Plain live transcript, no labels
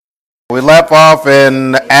left off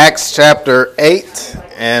in Acts chapter 8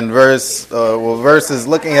 and verses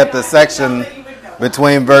looking at the section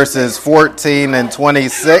between verses 14 and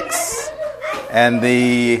 26 and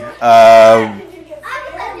the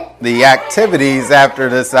activities after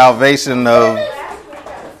the salvation of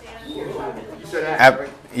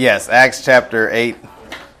Acts chapter 8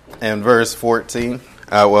 and verse 14.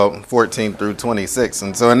 14 through 26.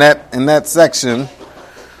 And so in that section,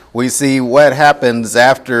 we see what happens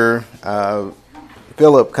after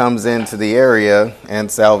Philip comes into the area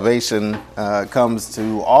and salvation comes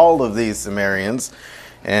to all of these Samaritans.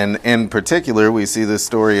 And in particular, we see the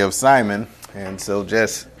story of Simon. And so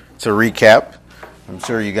just to recap, I'm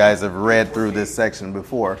sure you guys have read through this section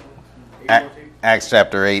before. Acts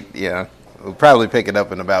chapter 8, yeah. We'll probably pick it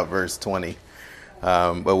up in about verse 20.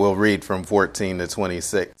 But we'll read from 14 to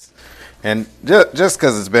 26. And just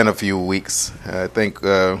because it's been a few weeks, I think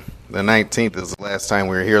the 19th is the last time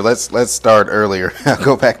we were here. Let's start earlier. I'll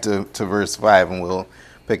go back to verse 5 and we'll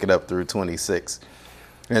pick it up through 26.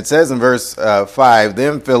 And it says in verse 5,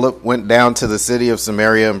 Then Philip went down to the city of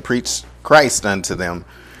Samaria and preached Christ unto them.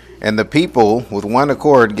 And the people with one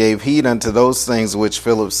accord gave heed unto those things which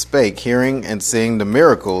Philip spake, hearing and seeing the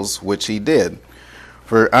miracles which he did.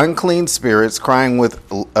 For unclean spirits, crying with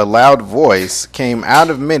a loud voice, came out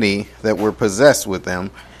of many that were possessed with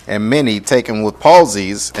them, and many taken with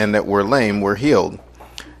palsies and that were lame were healed.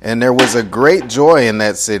 And there was a great joy in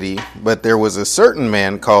that city, but there was a certain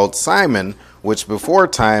man called Simon, which before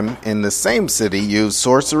time in the same city used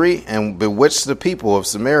sorcery and bewitched the people of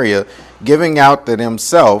Samaria, giving out that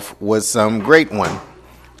himself was some great one.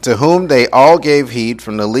 To whom they all gave heed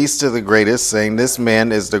from the least to the greatest, saying, This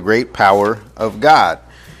man is the great power of God.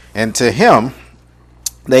 And to him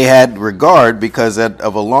they had regard, because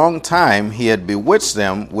of a long time he had bewitched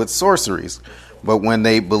them with sorceries. But when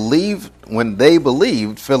they believed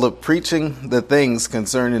Philip preaching the things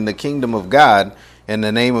concerning the kingdom of God in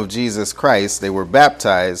the name of Jesus Christ, they were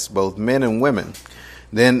baptized, both men and women.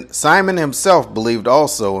 Then Simon himself believed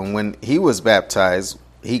also, and when he was baptized,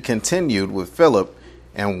 he continued with Philip,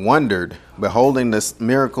 and wondered, beholding the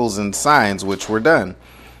miracles and signs which were done.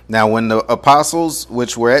 Now when the apostles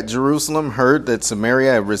which were at Jerusalem heard that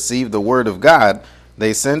Samaria had received the word of God,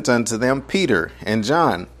 they sent unto them Peter and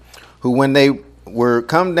John, who when they were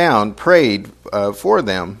come down prayed for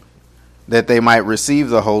them that they might receive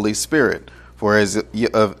the Holy Spirit. For as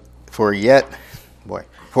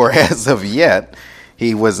of yet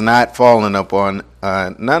he was not fallen upon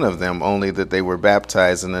none of them, only that they were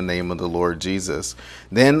baptized in the name of the Lord Jesus.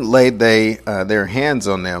 Then laid they their hands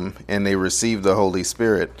on them, and they received the Holy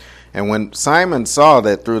Spirit. And when Simon saw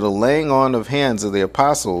that through the laying on of hands of the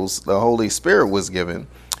apostles the Holy Spirit was given,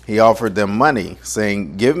 he offered them money,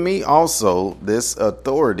 saying, Give me also this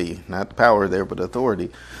authority, not power there, but authority,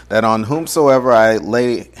 that on whomsoever I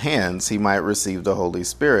lay hands he might receive the Holy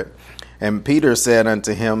Spirit. And Peter said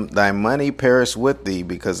unto him, Thy money perish with thee,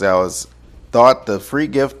 because thou hast thought the free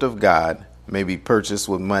gift of God may be purchased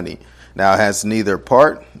with money. Thou hast neither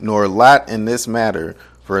part nor lot in this matter,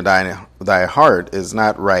 for thy heart is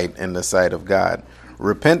not right in the sight of God.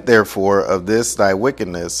 Repent therefore of this thy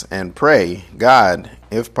wickedness, and pray God,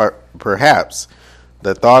 if perhaps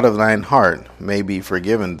the thought of thine heart may be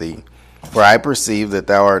forgiven thee. For I perceive that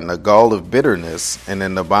thou art in the gall of bitterness, and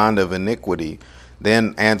in the bond of iniquity.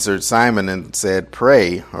 Then answered Simon and said,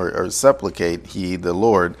 Pray or supplicate ye the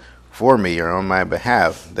Lord for me, or on my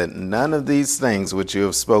behalf, that none of these things which you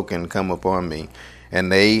have spoken come upon me.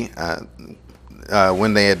 And they,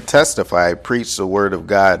 when they had testified, preached the word of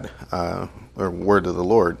God, or word of the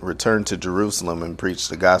Lord, returned to Jerusalem and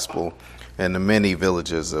preached the gospel in the many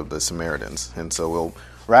villages of the Samaritans. And so we'll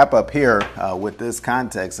wrap up here with this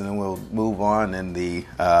context, and then we'll move on in the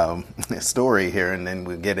story here, and then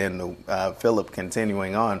we'll get into Philip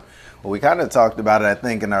continuing on. Well, we kind of talked about it, I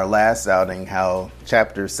think, in our last outing, how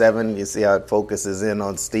chapter 7, you see how it focuses in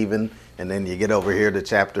on Stephen, and then you get over here to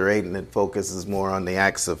chapter 8, and it focuses more on the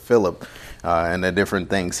acts of Philip and the different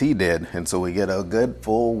things he did. And so we get a good,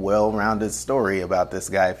 full, well-rounded story about this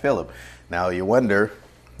guy, Philip. Now, you wonder,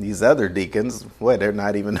 these other deacons, they're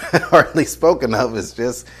not even hardly spoken of. It's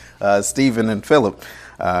just Stephen and Philip.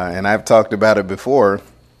 And I've talked about it before.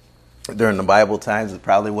 During the Bible times, it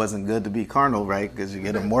probably wasn't good to be carnal, right? Because you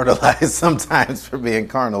get immortalized sometimes for being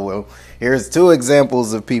carnal. Well, here's two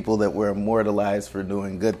examples of people that were immortalized for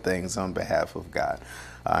doing good things on behalf of God.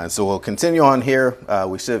 So we'll continue on here.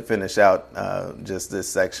 We should finish out just this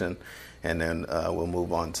section, and then we'll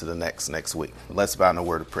move on to the next week. Let's bow in a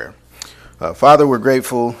word of prayer. Father, we're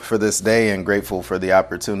grateful for this day and grateful for the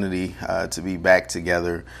opportunity to be back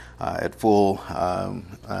together at full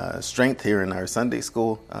strength here in our Sunday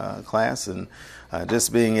school class, and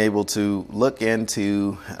just being able to look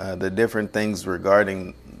into the different things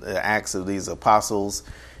regarding the acts of these apostles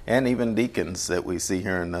and even deacons that we see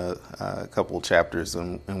here in a couple chapters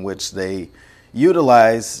in which they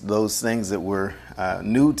utilize those things that were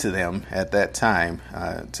new to them at that time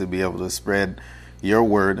to be able to spread your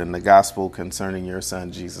word and the gospel concerning your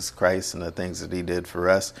son, Jesus Christ, and the things that he did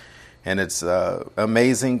for us. And it's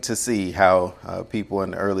amazing to see how people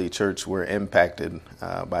in the early church were impacted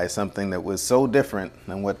by something that was so different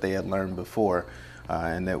than what they had learned before,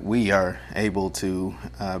 and that we are able to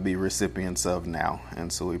be recipients of now.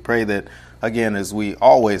 And so we pray that, again, as we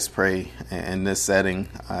always pray in this setting,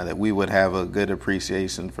 that we would have a good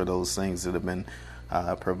appreciation for those things that have been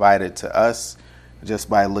provided to us just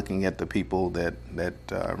by looking at the people that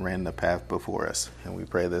ran the path before us. And we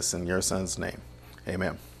pray this in your son's name.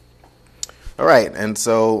 Amen. All right, and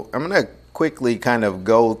so I'm going to quickly kind of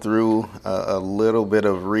go through a little bit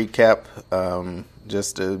of recap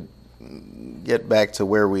just to get back to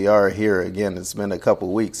where we are here. Again, it's been a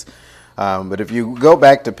couple weeks. But if you go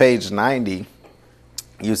back to page 90,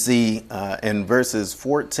 you see in verses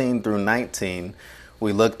 14 through 19,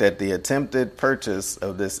 we looked at the attempted purchase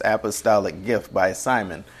of this apostolic gift by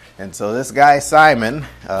Simon. And so this guy, Simon,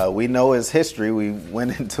 we know his history. We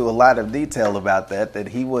went into a lot of detail about that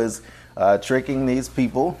he was tricking these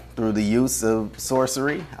people through the use of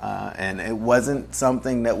sorcery. And it wasn't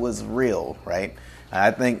something that was real, right? I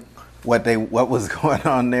think what was going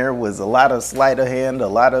on there was a lot of sleight of hand, a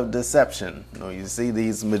lot of deception. You see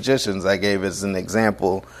these magicians I gave as an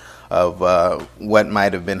example of what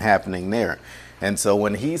might have been happening there. And so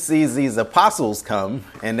when he sees these apostles come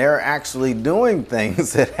and they're actually doing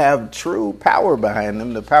things that have true power behind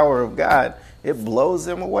them, the power of God, it blows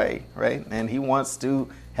him away, right? And he wants to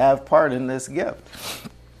have part in this gift.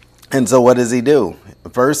 And so what does he do?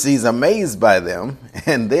 First, he's amazed by them.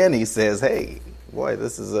 And then he says, hey, boy,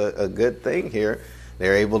 this is a good thing here.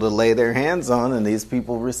 They're able to lay their hands on and these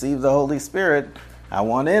people receive the Holy Spirit. I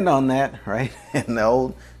want in on that, right? And the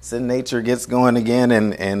old sin nature gets going again,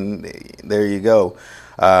 and there you go.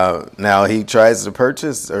 Now he tries to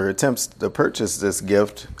purchase or attempts to purchase this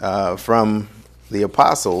gift from the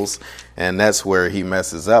apostles, and that's where he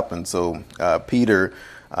messes up. And so Peter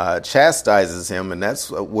chastises him, and that's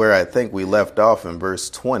where I think we left off in verse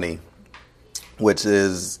 20, which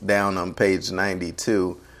is down on page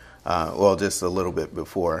 92, just a little bit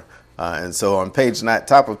before. And so on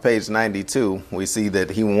top of page 92, we see that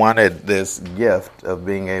he wanted this gift of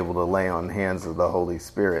being able to lay on hands of the Holy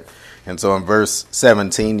Spirit. And so in verse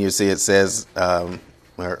 17, you see it says,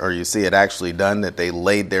 or you see it actually done, that they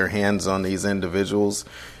laid their hands on these individuals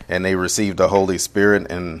and they received the Holy Spirit.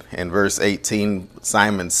 And in verse 18,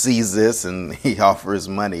 Simon sees this and he offers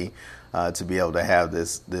money to be able to have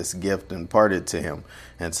this gift imparted to him.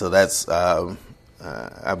 And so that's...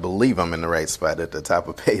 I believe I'm in the right spot at the top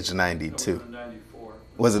of page 92.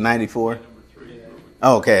 Was it 94?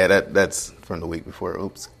 Oh, okay, that's from the week before.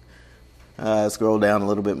 Oops. Scroll down a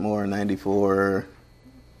little bit more. 94.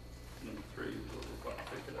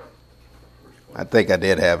 I think I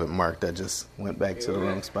did have it marked. I just went back to the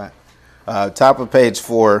wrong spot. Top of page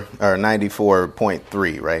 4 or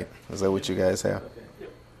 94.3, right? Is that what you guys have?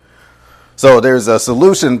 So there's a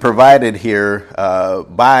solution provided here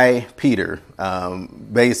by Peter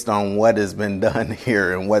based on what has been done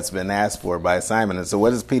here and what's been asked for by Simon. And so what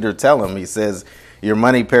does Peter tell him? He says, your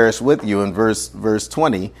money perish with you in verse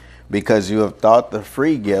 20 because you have thought the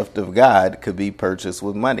free gift of God could be purchased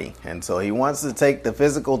with money. And so he wants to take the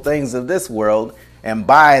physical things of this world and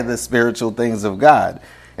buy the spiritual things of God.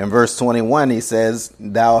 In verse 21, he says,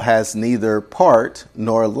 thou hast neither part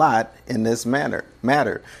nor lot in this matter.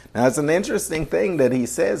 Now, it's an interesting thing that he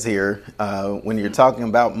says here when you're talking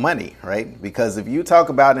about money, right? Because if you talk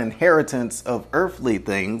about inheritance of earthly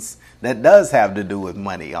things, that does have to do with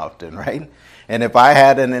money often, right? And if I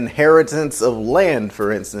had an inheritance of land,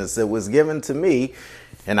 for instance, that was given to me,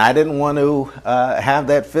 and I didn't want to have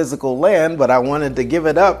that physical land, but I wanted to give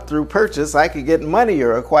it up through purchase, I could get money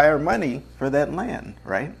or acquire money for that land,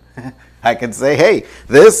 right? I could say, hey,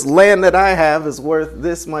 this land that I have is worth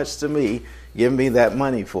this much to me. Give me that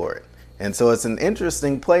money for it. And so it's an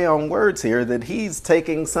interesting play on words here that he's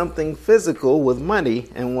taking something physical with money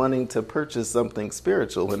and wanting to purchase something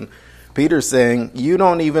spiritual. And Peter's saying, you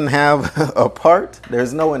don't even have a part.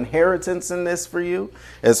 There's no inheritance in this for you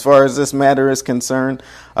as far as this matter is concerned,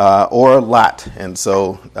 or a lot. And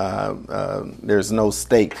so there's no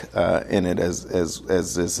stake in it as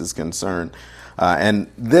this is concerned.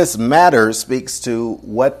 And this matter speaks to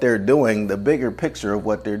what they're doing, the bigger picture of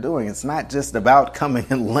what they're doing. It's not just about coming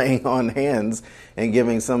and laying on hands and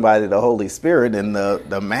giving somebody the Holy Spirit and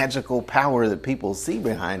the magical power that people see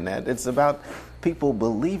behind that. It's about people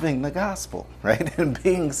believing the gospel, right? And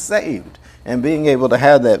being saved and being able to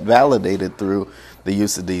have that validated through the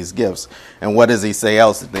use of these gifts. And what does he say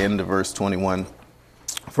else at the end of verse 21?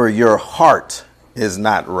 For your heart is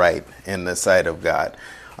not right in the sight of God.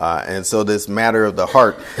 And so this matter of the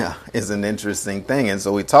heart is an interesting thing. And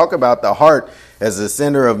so we talk about the heart as the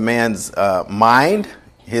center of man's mind,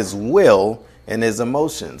 his will, and his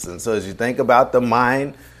emotions. And so as you think about the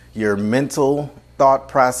mind, your mental thought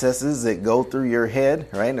processes that go through your head,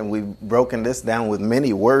 right? And we've broken this down with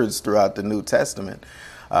many words throughout the New Testament.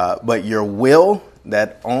 But your will,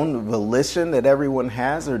 that own volition that everyone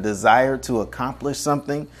has or desire to accomplish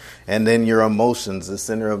something, and then your emotions, the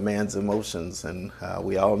center of man's emotions. And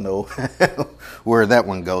we all know where that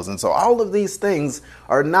one goes. And so all of these things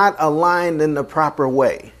are not aligned in the proper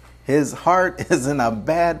way. His heart is in a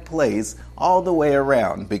bad place all the way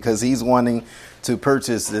around because he's wanting to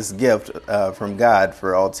purchase this gift from God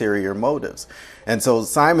for ulterior motives. And so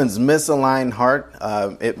Simon's misaligned heart,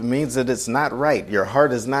 it means that it's not right. Your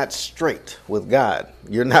heart is not straight with God.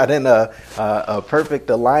 You're not in a perfect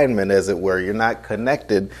alignment, as it were. You're not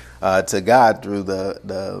connected to God through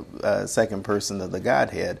the second person of the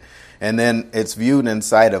Godhead. And then it's viewed in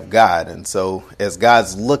sight of God. And so as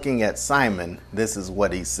God's looking at Simon, this is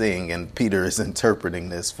what he's seeing. And Peter is interpreting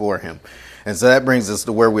this for him. And so that brings us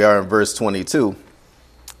to where we are in verse 22.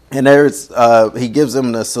 And there's he gives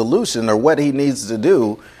him the solution or what he needs to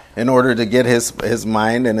do in order to get his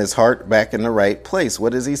mind and his heart back in the right place.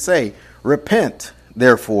 What does he say? Repent,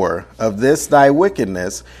 therefore, of this thy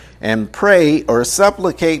wickedness, and pray or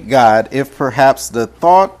supplicate God, if perhaps the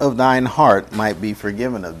thought of thine heart might be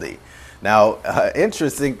forgiven of thee. Now,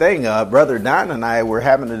 interesting thing, Brother Don and I were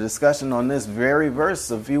having a discussion on this very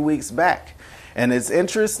verse a few weeks back. And it's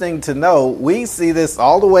interesting to know, we see this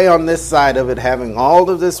all the way on this side of it, having all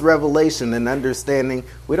of this revelation and understanding.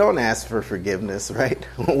 We don't ask for forgiveness, right?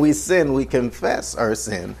 When we sin, we confess our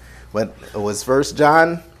sin. But was 1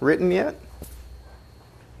 John written yet?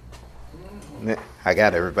 I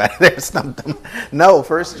got everybody there. Something. No,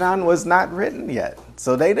 1 John was not written yet.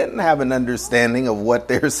 So they didn't have an understanding of what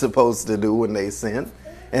they're supposed to do when they sin.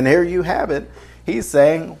 And here you have it. He's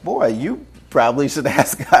saying, boy, you probably should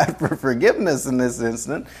ask God for forgiveness in this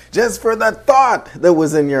instant, just for the thought that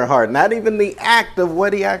was in your heart, not even the act of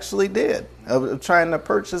what he actually did, of trying to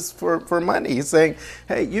purchase for money. He's saying,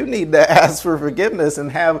 hey, you need to ask for forgiveness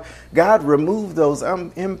and have God remove those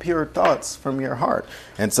impure thoughts from your heart.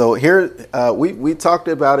 And so here, we talked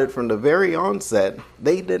about it from the very onset.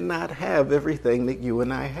 They did not have everything that you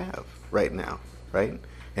and I have right now, right?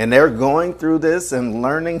 And they're going through this and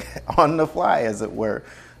learning on the fly, as it were.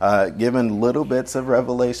 Given little bits of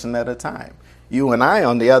revelation at a time. You and I,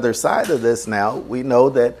 on the other side of this now, we know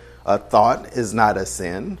that a thought is not a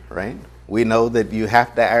sin, right? We know that you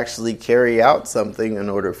have to actually carry out something in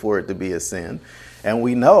order for it to be a sin. And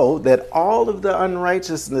we know that all of the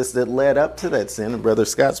unrighteousness that led up to that sin, and Brother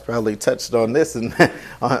Scott's probably touched on this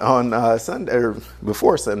on Sunday or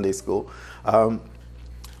before Sunday school,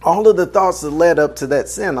 all of the thoughts that led up to that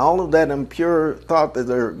sin, all of that impure thought that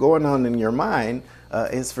are going on in your mind,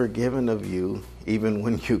 is forgiven of you even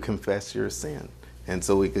when you confess your sin. And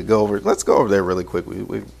so we could go over, let's go over there really quick.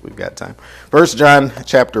 We've got time. 1 John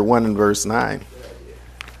chapter 1 and verse 9.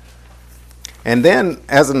 And then,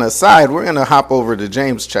 as an aside, we're going to hop over to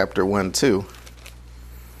James chapter 1 too.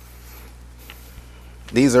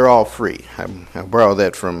 These are all free. I borrowed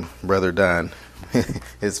that from Brother Don,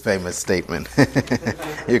 his famous statement.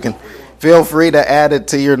 You can feel free to add it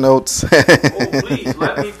to your notes. Oh, please,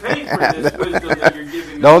 let me pay for this wisdom that you're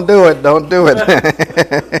giving me. Don't do it.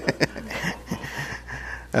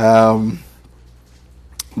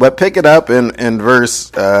 But pick it up in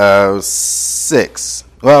verse 6.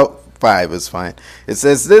 Well, 5 is fine. It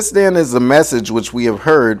says, this then is the message which we have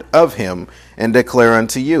heard of him and declare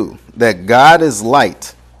unto you, that God is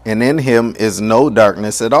light, and in him is no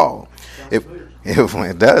darkness at all. If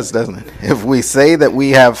it does, doesn't it? If we say that we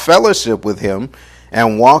have fellowship with him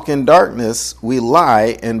and walk in darkness, we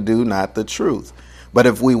lie and do not the truth. But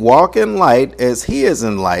if we walk in light as he is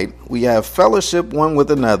in light, we have fellowship one with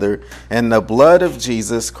another, and the blood of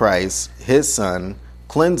Jesus Christ, his Son,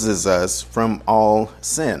 cleanses us from all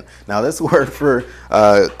sin. Now, this word for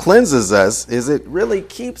cleanses us is it really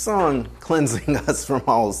keeps on cleansing us from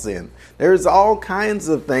all sin. There's all kinds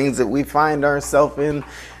of things that we find ourselves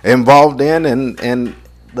involved in, and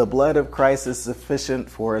the blood of Christ is sufficient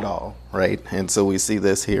for it all, right? And so we see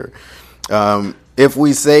this here. If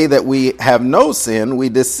we say that we have no sin, we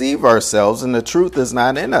deceive ourselves and the truth is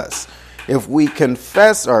not in us. If we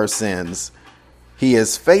confess our sins, he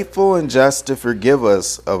is faithful and just to forgive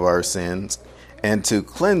us of our sins and to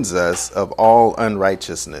cleanse us of all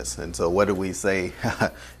unrighteousness. And so what do we say?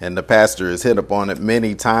 And the pastor has hit upon it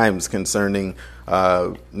many times concerning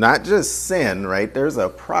not just sin, right? There's a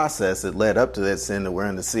process that led up to that sin that we're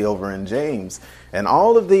going to see over in James. And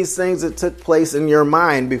all of these things that took place in your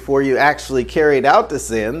mind before you actually carried out the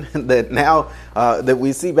sin that now that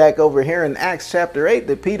we see back over here in Acts chapter 8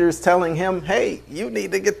 that Peter's telling him, hey, you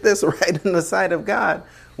need to get this right in the sight of God.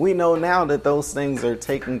 We know now that those things are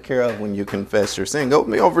taken care of when you confess your sin. Go with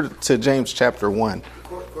me over to James chapter 1.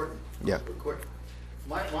 Courtney, Yeah. quick.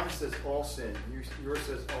 Mine says all sin. Yours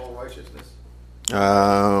says all righteousness.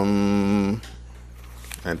 I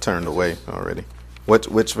turned away already.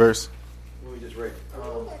 Which verse? What we just read.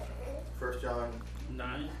 1 John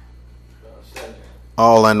 9. 7.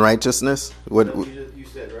 All unrighteousness? What? You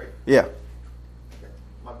said, right? Yeah. Okay.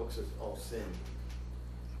 My book says all sin.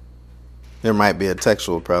 There might be a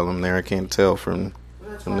textual problem there. I can't tell from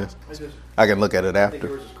Well, this. I can look at it I think after.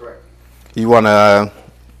 yours is correct. You want to?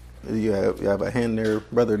 You have a hand there,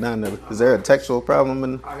 brother. Don. Is there a textual problem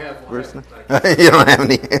in I have one. verse 9? You don't have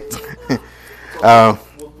any hands.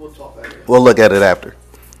 We'll talk about it. We'll look at it after.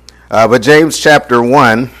 But James chapter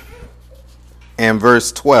 1 and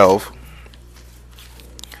verse 12.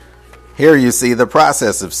 Here you see the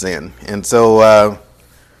process of sin. And so,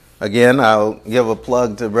 again, I'll give a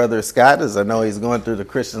plug to Brother Scott, as I know he's going through the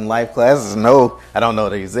Christian life classes. I don't know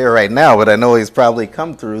that he's there right now, but I know he's probably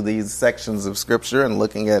come through these sections of Scripture and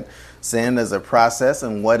looking at sin as a process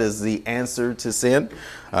and what is the answer to sin.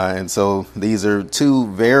 And so these are two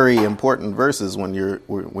very important verses when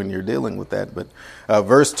you're dealing with that. But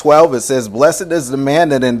verse 12, it says, "Blessed is the man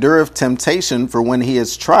that endureth temptation, for when he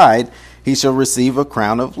is tried, he shall receive a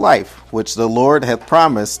crown of life, which the Lord hath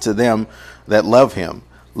promised to them that love him.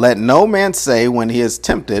 Let no man say when he is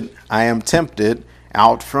tempted, I am tempted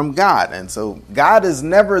out from God." And so God is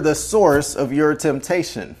never the source of your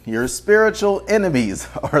temptation. Your spiritual enemies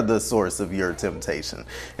are the source of your temptation.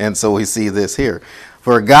 And so we see this here.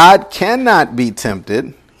 For God cannot be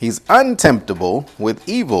tempted. He's untemptable with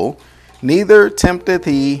evil. Neither tempteth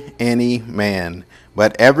he any man.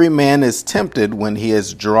 But every man is tempted when he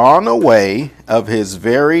is drawn away of his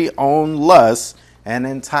very own lust and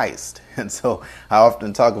enticed. And so I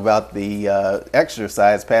often talk about the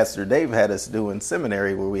exercise Pastor Dave had us do in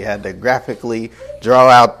seminary where we had to graphically draw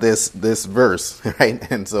out this verse, right?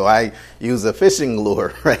 And so I use a fishing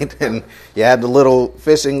lure, right? And you had the little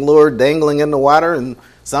fishing lure dangling in the water, and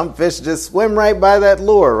some fish just swim right by that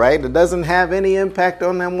lure, right? It doesn't have any impact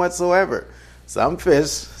on them whatsoever. Some fish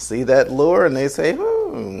see that lure and they say,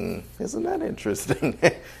 isn't that interesting?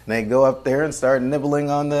 And they go up there and start nibbling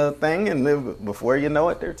on the thing, and before you know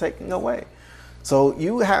it, they're taken away. So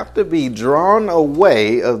you have to be drawn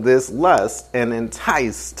away of this lust and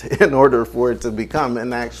enticed in order for it to become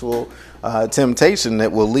an actual temptation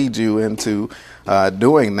that will lead you into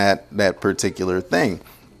doing that particular thing.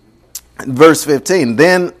 Verse 15,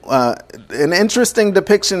 then an interesting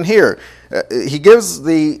depiction here. He gives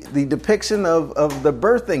the depiction of the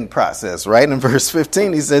birthing process, right? In verse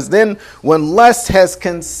 15, he says, then when lust has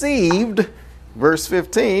conceived, verse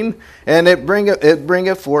 15, and it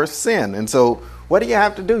bringeth forth sin. And so what do you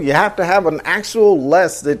have to do? You have to have an actual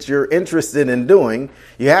lust that you're interested in doing.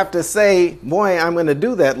 You have to say, boy, I'm going to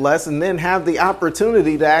do that lust, and then have the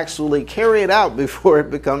opportunity to actually carry it out before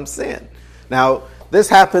it becomes sin. Now, this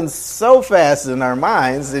happens so fast in our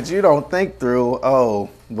minds that you don't think through, oh,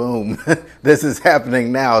 boom, this is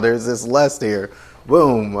happening now. There's this lust here.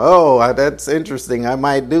 Boom, oh, that's interesting. I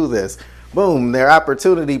might do this. Boom, their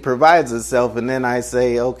opportunity provides itself, and then I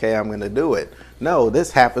say, okay, I'm going to do it. No, this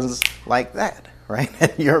happens like that, right,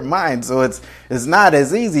 in your mind. So it's not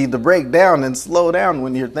as easy to break down and slow down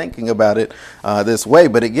when you're thinking about it this way.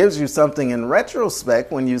 But it gives you something in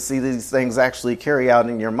retrospect when you see these things actually carry out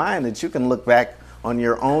in your mind that you can look back on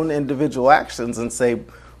your own individual actions and say,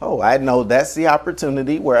 oh, I know that's the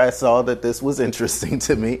opportunity where I saw that this was interesting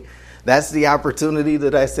to me. That's the opportunity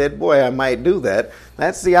that I said, boy, I might do that.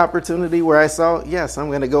 That's the opportunity where I saw, yes, I'm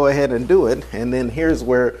going to go ahead and do it. And then here's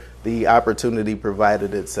where the opportunity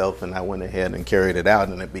provided itself, and I went ahead and carried it out,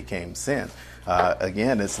 and it became sin.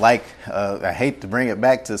 Again, it's like, I hate to bring it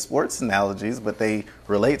back to sports analogies, but they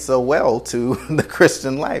relate so well to the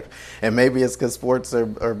Christian life. And maybe it's because sports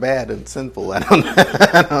are bad and sinful. I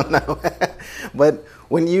don't know. But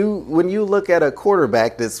when you look at a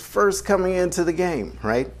quarterback that's first coming into the game,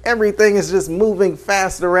 right? Everything is just moving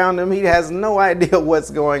fast around him. He has no idea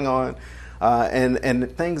what's going on.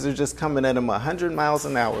 And things are just coming at him 100 miles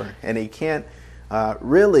an hour. And he can't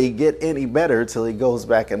really get any better till he goes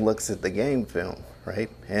back and looks at the game film, right?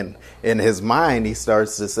 And in his mind, he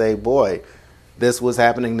starts to say, boy, this was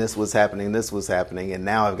happening, this was happening, this was happening, and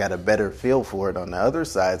now I've got a better feel for it on the other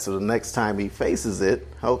side. So the next time he faces it,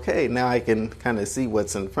 okay, now I can kind of see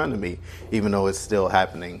what's in front of me, even though it's still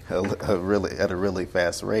happening at a really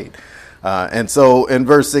fast rate. And so in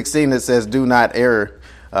verse 16, it says, do not err,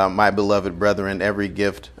 my beloved brethren, every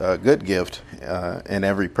gift, good gift, and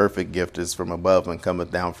every perfect gift is from above and cometh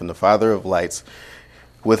down from the Father of lights,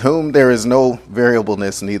 with whom there is no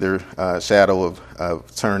variableness, neither shadow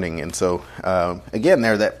of turning. And so, again,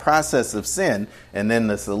 there's that process of sin and then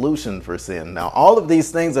the solution for sin. Now, all of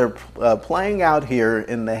these things are playing out here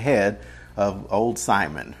in the head of old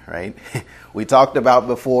Simon, right? We talked about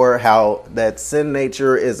before how that sin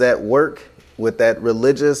nature is at work with that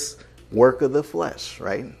religious work of the flesh,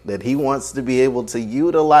 right? That he wants to be able to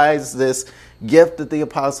utilize this gift that the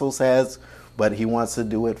apostles has, but he wants to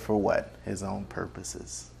do it for what? His own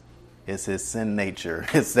purposes. It's his sin nature.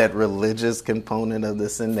 It's that religious component of the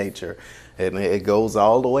sin nature. And it goes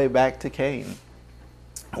all the way back to Cain.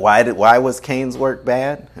 Why was Cain's work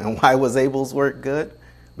bad? And why was Abel's work good?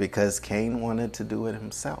 Because Cain wanted to do it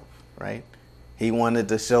himself, right? He wanted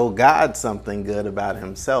to show God something good about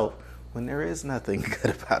himself when there is nothing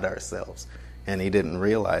good about ourselves. And he didn't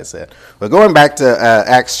realize that. But going back to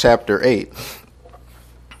Acts chapter 8,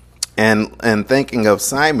 and thinking of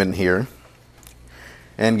Simon here,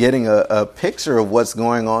 and getting a picture of what's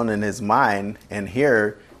going on in his mind, and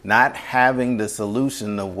here not having the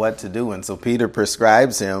solution of what to do. And so Peter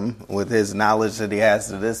prescribes him, with his knowledge that he has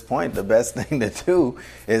to this point, the best thing to do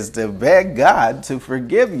is to beg God to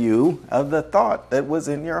forgive you of the thought that was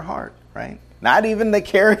in your heart, right? Not even the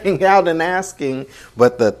carrying out and asking,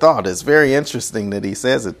 but the thought. It's very interesting that he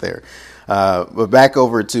says it there. But back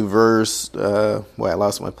over to verse, I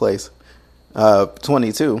lost my place,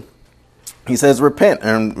 22. He says, repent.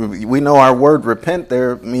 And we know our word repent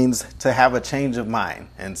there means to have a change of mind.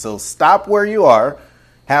 And so stop where you are,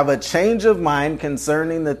 have a change of mind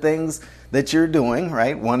concerning the things that you're doing,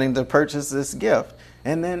 right? Wanting to purchase this gift.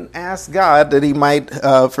 And then ask God that he might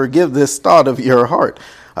forgive this thought of your heart.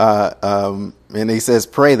 And he says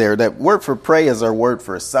pray there. That word for pray is our word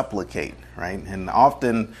for supplicate, right? And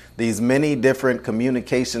often these many different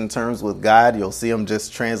communication terms with God, you'll see them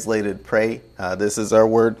just translated pray. This is our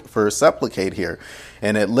word for supplicate here.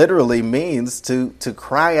 And it literally means to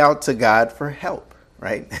cry out to God for help,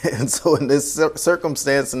 right? And so in this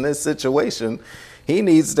circumstance, in this situation, he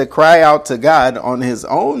needs to cry out to God on his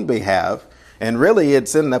own behalf. And really,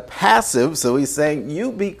 it's in the passive. So he's saying,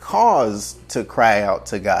 you be caused to cry out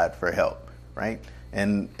to God for help, right?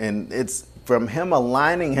 And it's from him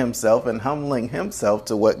aligning himself and humbling himself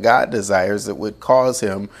to what God desires that would cause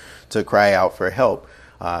him to cry out for help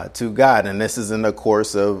to God. And this is in the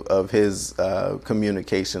course of his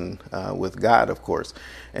communication with God, of course.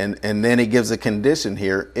 And then he gives a condition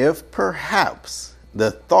here. If perhaps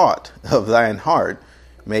the thought of thine heart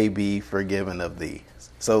may be forgiven of thee.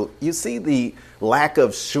 So you see the lack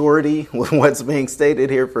of surety with what's being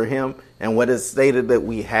stated here for him and what is stated that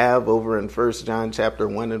we have over in 1 John chapter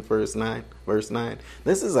 1 and verse 9.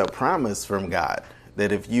 This is a promise from God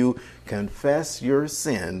that if you confess your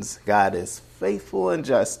sins, God is faithful and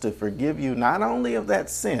just to forgive you not only of that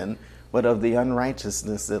sin, but of the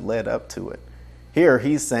unrighteousness that led up to it. Here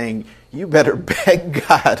he's saying you better beg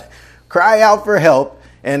God, cry out for help,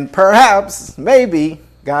 and perhaps, maybe,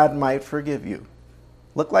 God might forgive you.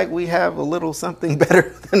 Look like we have a little something better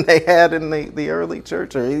than they had in the early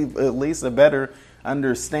church, or at least a better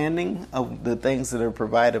understanding of the things that are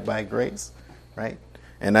provided by grace, right?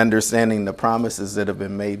 And understanding the promises that have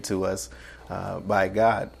been made to us by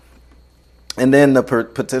God. And then the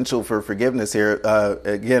potential for forgiveness here.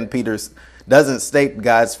 Again, Peter doesn't state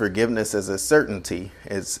God's forgiveness as a certainty.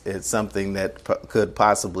 It's something that could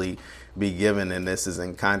possibly be given, and this is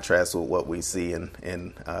in contrast with what we see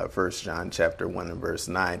in 1 John chapter 1 and verse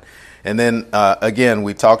 9. And then again,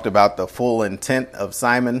 we talked about the full intent of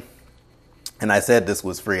Simon, and I said this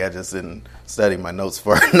was free. I just didn't study my notes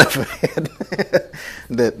far enough ahead.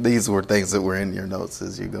 That these were things that were in your notes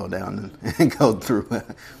as you go down and go through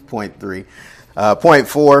point 3. Point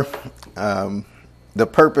 4, the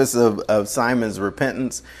purpose of Simon's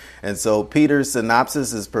repentance. And so Peter's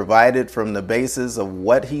synopsis is provided from the basis of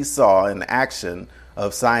what he saw in action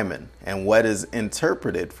of Simon and what is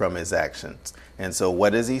interpreted from his actions. And so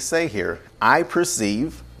what does he say here? I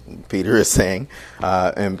perceive, Peter is saying,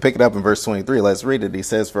 and pick it up in verse 23. Let's read it. He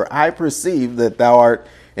says, for I perceive that thou art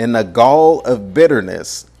in the gall of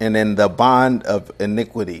bitterness and in the bond of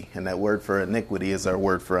iniquity. And that word for iniquity is our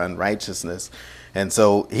word for unrighteousness. And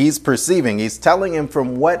so he's perceiving, he's telling him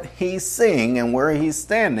from what he's seeing and where he's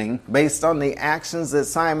standing based on the actions that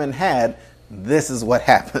Simon had. This is what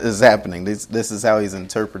is happening. This is how he's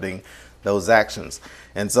interpreting those actions.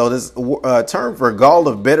 And so this term for gall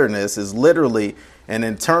of bitterness is literally an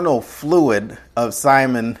internal fluid of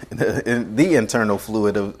Simon. The internal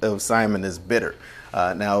fluid of Simon is bitter.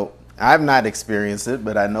 Now, I've not experienced it,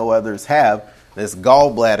 but I know others have. This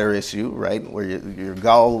gallbladder issue, right, where your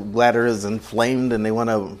gallbladder is inflamed and they want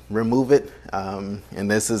to remove it.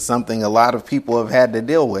 And this is something a lot of people have had to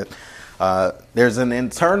deal with. There's an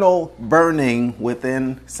internal burning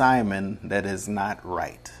within Simon that is not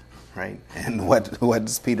right, right? And what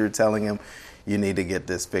is Peter telling him? You need to get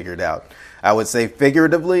this figured out. I would say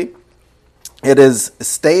figuratively, it is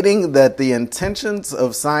stating that the intentions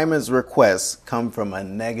of Simon's request come from a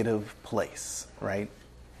negative place, right?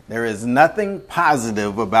 There is nothing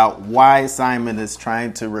positive about why Simon is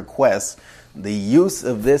trying to request the use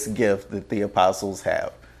of this gift that the apostles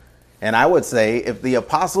have. And I would say if the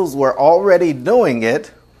apostles were already doing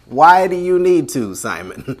it, why do you need to,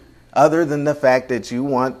 Simon? Other than the fact that you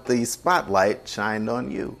want the spotlight shined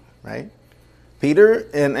on you, right? Peter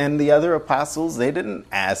and the other apostles, they didn't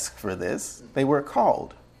ask for this. They were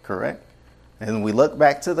called, correct? And we look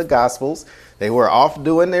back to the Gospels, they were off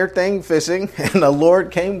doing their thing fishing, and the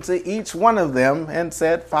Lord came to each one of them and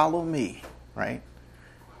said, follow me, right?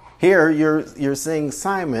 Here you're seeing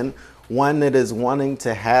Simon, one that is wanting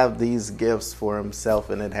to have these gifts for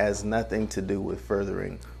himself, and it has nothing to do with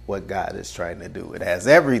furthering what God is trying to do. It has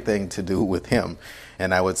everything to do with him.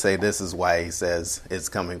 And I would say this is why he says it's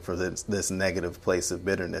coming from this negative place of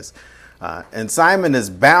bitterness. And Simon is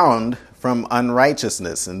bound from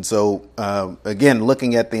unrighteousness. And so, again,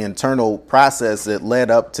 looking at the internal process that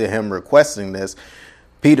led up to him requesting this,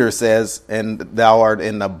 Peter says, and thou art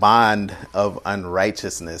in the bond of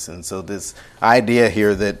unrighteousness. And so this idea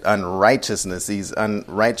here that unrighteousness, these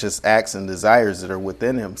unrighteous acts and desires that are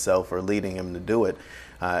within himself are leading him to do it.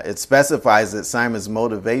 It specifies that Simon's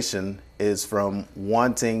motivation is from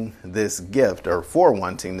wanting this gift, or for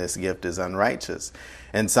wanting this gift, is unrighteous.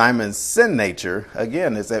 And Simon's sin nature,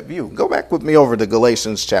 again, is at view. Go back with me over to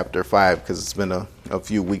Galatians chapter 5, because it's been a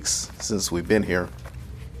few weeks since we've been here.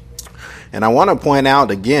 And I want to point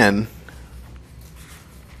out again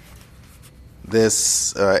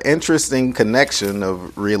this interesting connection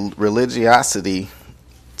of religiosity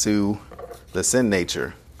to the sin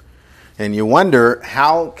nature. And you wonder,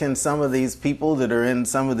 how can some of these people that are in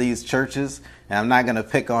some of these churches, and I'm not going to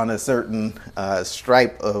pick on a certain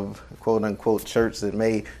stripe of quote-unquote church that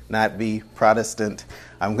may not be Protestant.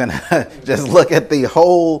 I'm going to just look at the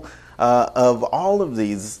whole of all of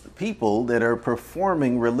these people that are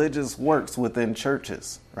performing religious works within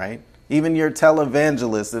churches, right? Even your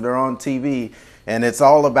televangelists that are on TV, and it's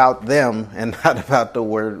all about them and not about the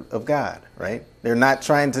Word of God, right? They're not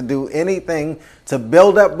trying to do anything to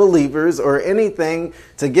build up believers or anything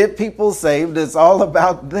to get people saved. It's all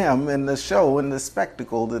about them and the show and the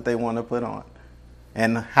spectacle that they want to put on.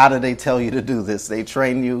 And how do they tell you to do this? They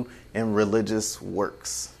train you in religious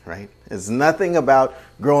works, right? It's nothing about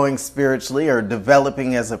growing spiritually or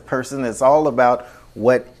developing as a person. It's all about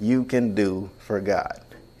what you can do for God.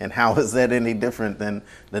 And how is that any different than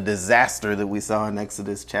the disaster that we saw in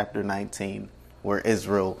Exodus chapter 19, where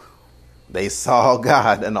Israel, they saw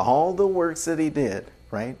God and all the works that he did,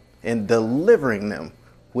 right? In delivering them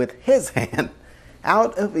with his hand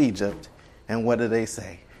out of Egypt. And what do they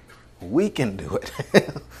say? We can do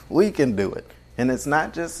it. We can do it. And it's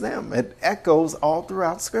not just them. It echoes all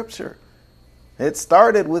throughout Scripture. It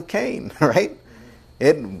started with Cain, right?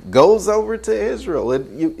 It goes over to Israel.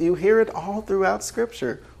 You hear it all throughout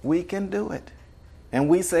Scripture. We can do it. And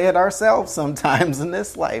we say it ourselves sometimes in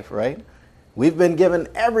this life, right? We've been given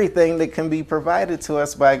everything that can be provided to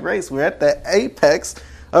us by grace. We're at the apex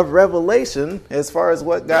of revelation as far as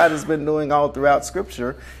what God has been doing all throughout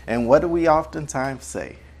Scripture. And what do we oftentimes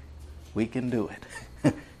say? We can do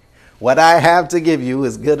it. What I have to give you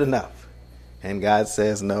is good enough. And God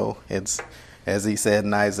says, no, it's, as he said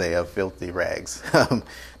in Isaiah, filthy rags.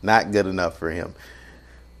 Not good enough for him.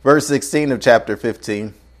 Verse 16 of chapter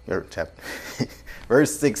 15.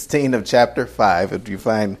 verse 16 of chapter 5. If you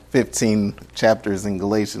find 15 chapters in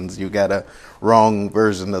Galatians, you got a wrong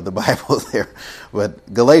version of the Bible there.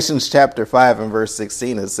 But Galatians chapter 5 and verse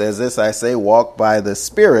 16, it says, "This I say, walk by the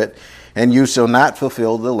Spirit, and you shall not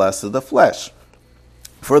fulfill the lust of the flesh.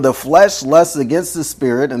 For the flesh lusts against the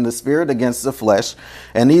Spirit, and the Spirit against the flesh,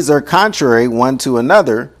 and these are contrary one to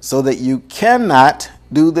another, so that you cannot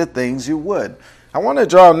do the things you would." I want to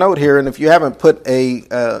draw a note here, and if you haven't put a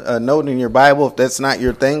note in your Bible, if that's not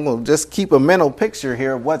your thing, well, just keep a mental picture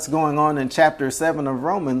here of what's going on in chapter 7 of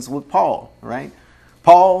Romans with Paul, right?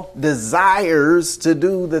 Paul desires to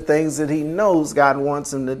do the things that he knows God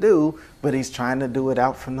wants him to do, but he's trying to do it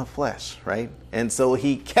out from the flesh, right? And so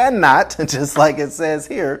he cannot, just like it says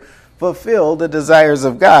here, fulfill the desires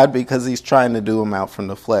of God because he's trying to do them out from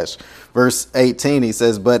the flesh. Verse 18, he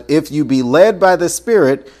says, "But if you be led by the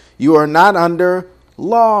Spirit, you are not under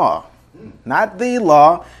law." Not the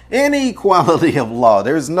law, any quality of law.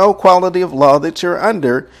 There's no quality of law that you're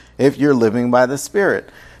under if you're living by the Spirit.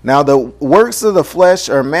 "Now the works of the flesh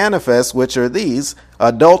are manifest, which are these: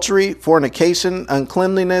 adultery, fornication,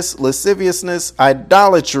 uncleanliness, lasciviousness,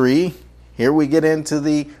 idolatry." Here we get into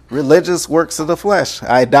the religious works of the flesh.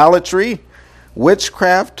 Idolatry,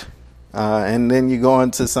 witchcraft, and then you go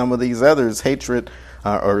into some of these others, hatred,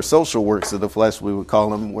 or social works of the flesh, we would call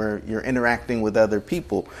them, where you're interacting with other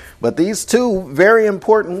people. But these two very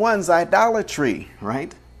important ones, idolatry,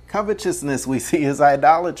 right? Covetousness we see is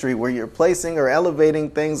idolatry, where you're placing or elevating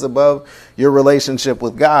things above your relationship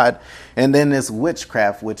with God. And then this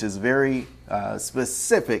witchcraft, which is very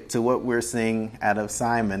specific to what we're seeing out of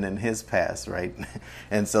Simon in his past, right?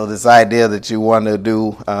 And so this idea that you want to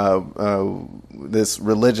do this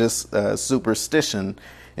religious superstition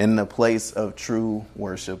in the place of true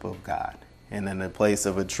worship of God, and in the place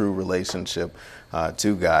of a true relationship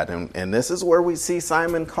to God. And this is where we see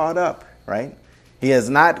Simon caught up, right? He has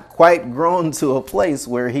not quite grown to a place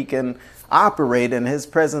where he can operate in his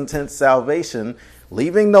present tense salvation,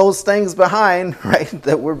 leaving those things behind, right,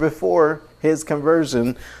 that were before his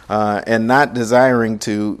conversion, and not desiring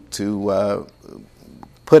to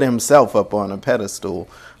put himself up on a pedestal.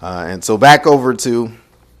 And so back over to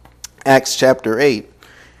Acts chapter 8.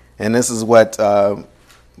 And this is what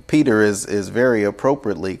Peter is very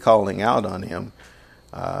appropriately calling out on him.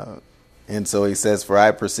 And so he says, "For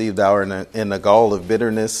I perceive thou art in the gall of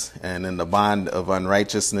bitterness and in the bond of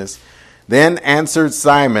unrighteousness." Then answered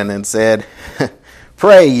Simon and said,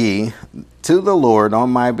 "Pray ye to the Lord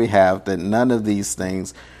on my behalf that none of these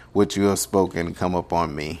things which you have spoken come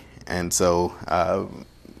upon me." And so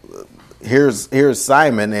here's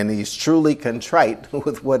Simon, and he's truly contrite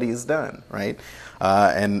with what he's done, right?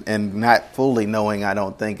 And not fully knowing, I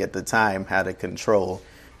don't think at the time, how to control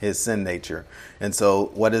his sin nature. And so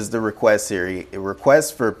what is the request here? A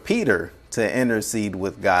request for Peter to intercede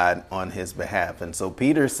with God on his behalf. And so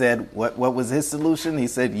Peter said, what was his solution? He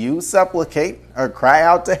said, "You supplicate or cry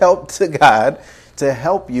out to help to God to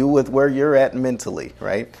help you with where you're at mentally,"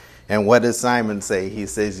 right? And what does Simon say? He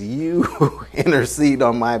says, "You intercede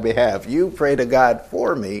on my behalf. You pray to God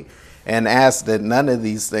for me and ask that none of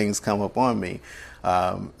these things come upon me."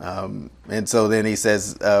 And so then he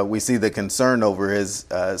says, we see the concern over his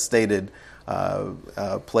stated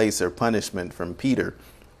place or punishment from Peter.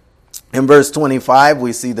 In verse 25,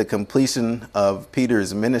 we see the completion of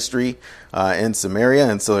Peter's ministry in Samaria.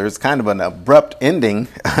 And so there's kind of an abrupt ending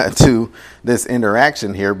to this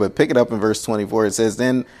interaction here. But pick it up in verse 24. It says,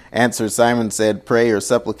 "Then answered Simon, said, Pray or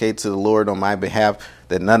supplicate to the Lord on my behalf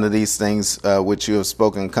that none of these things which you have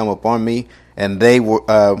spoken come upon me. And they,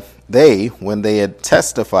 when they had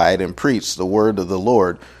testified and preached the word of the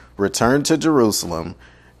Lord, returned to Jerusalem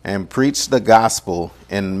and preached the gospel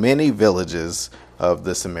in many villages of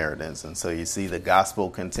the Samaritans." And so you see the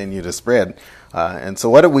gospel continue to spread. And so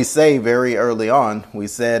what did we say very early on? We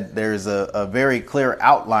said there's a very clear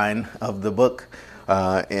outline of the book.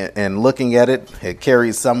 And looking at it, it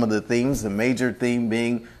carries some of the themes, the major theme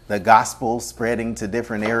being the gospel spreading to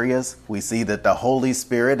different areas. We see that the Holy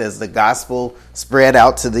Spirit, as the gospel spread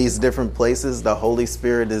out to these different places, the Holy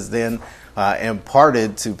Spirit is then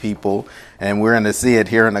imparted to people. And we're going to see it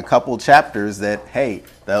here in a couple chapters that, hey,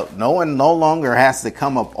 no one no longer has to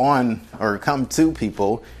come up on or come to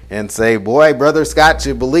people and say, "Boy, Brother Scott,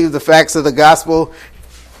 you believe the facts of the gospel?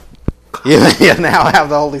 You now have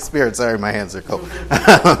the Holy Spirit." Sorry, my hands are cold.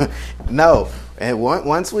 No. And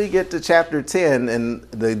once we get to chapter 10 and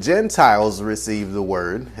the Gentiles receive the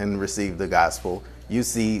word and receive the gospel, you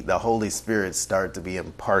see the Holy Spirit start to be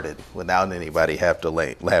imparted without anybody having to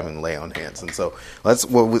lay on hands. And so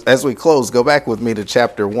as we close, go back with me to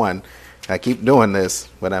chapter 1. I keep doing this,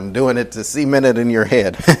 but I'm doing it to cement it in your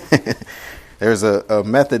head. There's a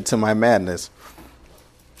method to my madness.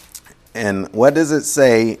 And what does it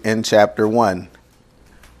say in chapter 1?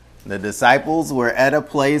 The disciples were at a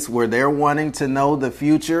place where they're wanting to know the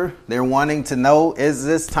future. They're wanting to know, is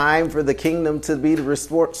this time for the kingdom to be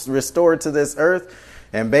restored to this earth?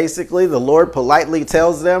 And basically, the Lord politely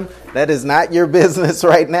tells them, that is not your business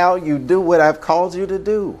right now. You do what I've called you to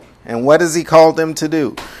do. And what does he call them to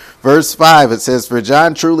do? Verse 5, it says, for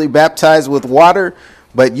John truly baptized with water,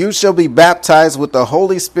 but you shall be baptized with the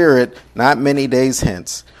Holy Spirit not many days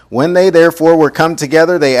hence. When they therefore were come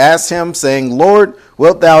together, they asked him, saying, Lord,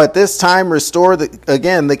 wilt thou at this time restore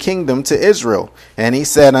again the kingdom to Israel? And he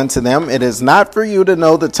said unto them, it is not for you to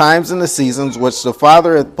know the times and the seasons which the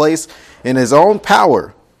Father hath placed in his own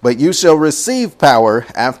power, but you shall receive power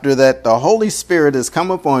after that the Holy Spirit is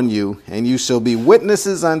come upon you, and you shall be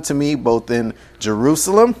witnesses unto me both in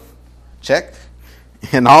Jerusalem, check,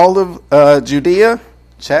 in all of Judea,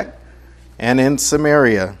 check, and in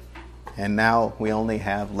Samaria. And now we only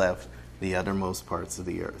have left the uttermost parts of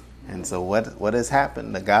the earth. And so what has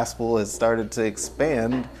happened? The gospel has started to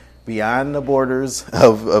expand beyond the borders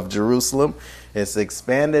of Jerusalem. It's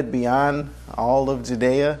expanded beyond all of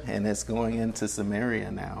Judea, and it's going into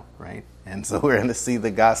Samaria now, right? And so we're going to see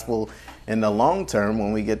the gospel in the long term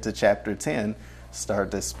when we get to chapter 10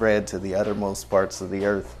 start to spread to the uttermost parts of the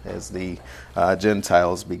earth as the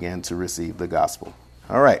Gentiles begin to receive the gospel.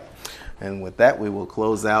 All right. And with that, we will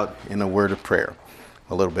close out in a word of prayer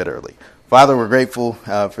a little bit early. Father, we're grateful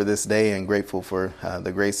for this day and grateful for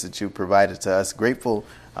the grace that you provided to us. Grateful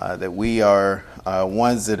that we are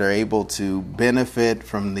ones that are able to benefit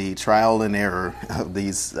from the trial and error of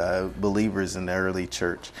these believers in the early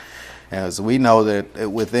church. As we know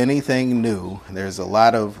that with anything new, there's a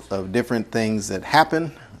lot of different things that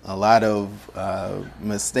happen, a lot of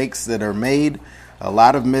mistakes that are made, a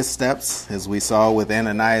lot of missteps, as we saw with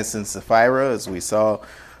Ananias and Sapphira, as we saw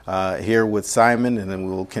here with Simon, and then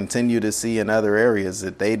we will continue to see in other areas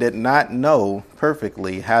that they did not know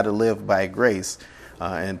perfectly how to live by grace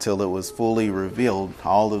until it was fully revealed,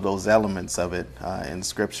 all of those elements of it in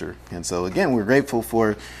Scripture. And so, again, we're grateful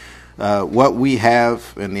for what we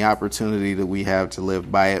have and the opportunity that we have to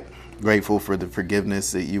live by it. Grateful for the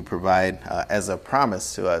forgiveness that you provide as a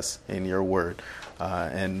promise to us in your word.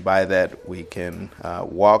 And by that, we can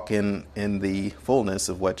walk in the fullness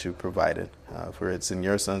of what you provided. For it's in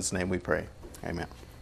your Son's name we pray. Amen.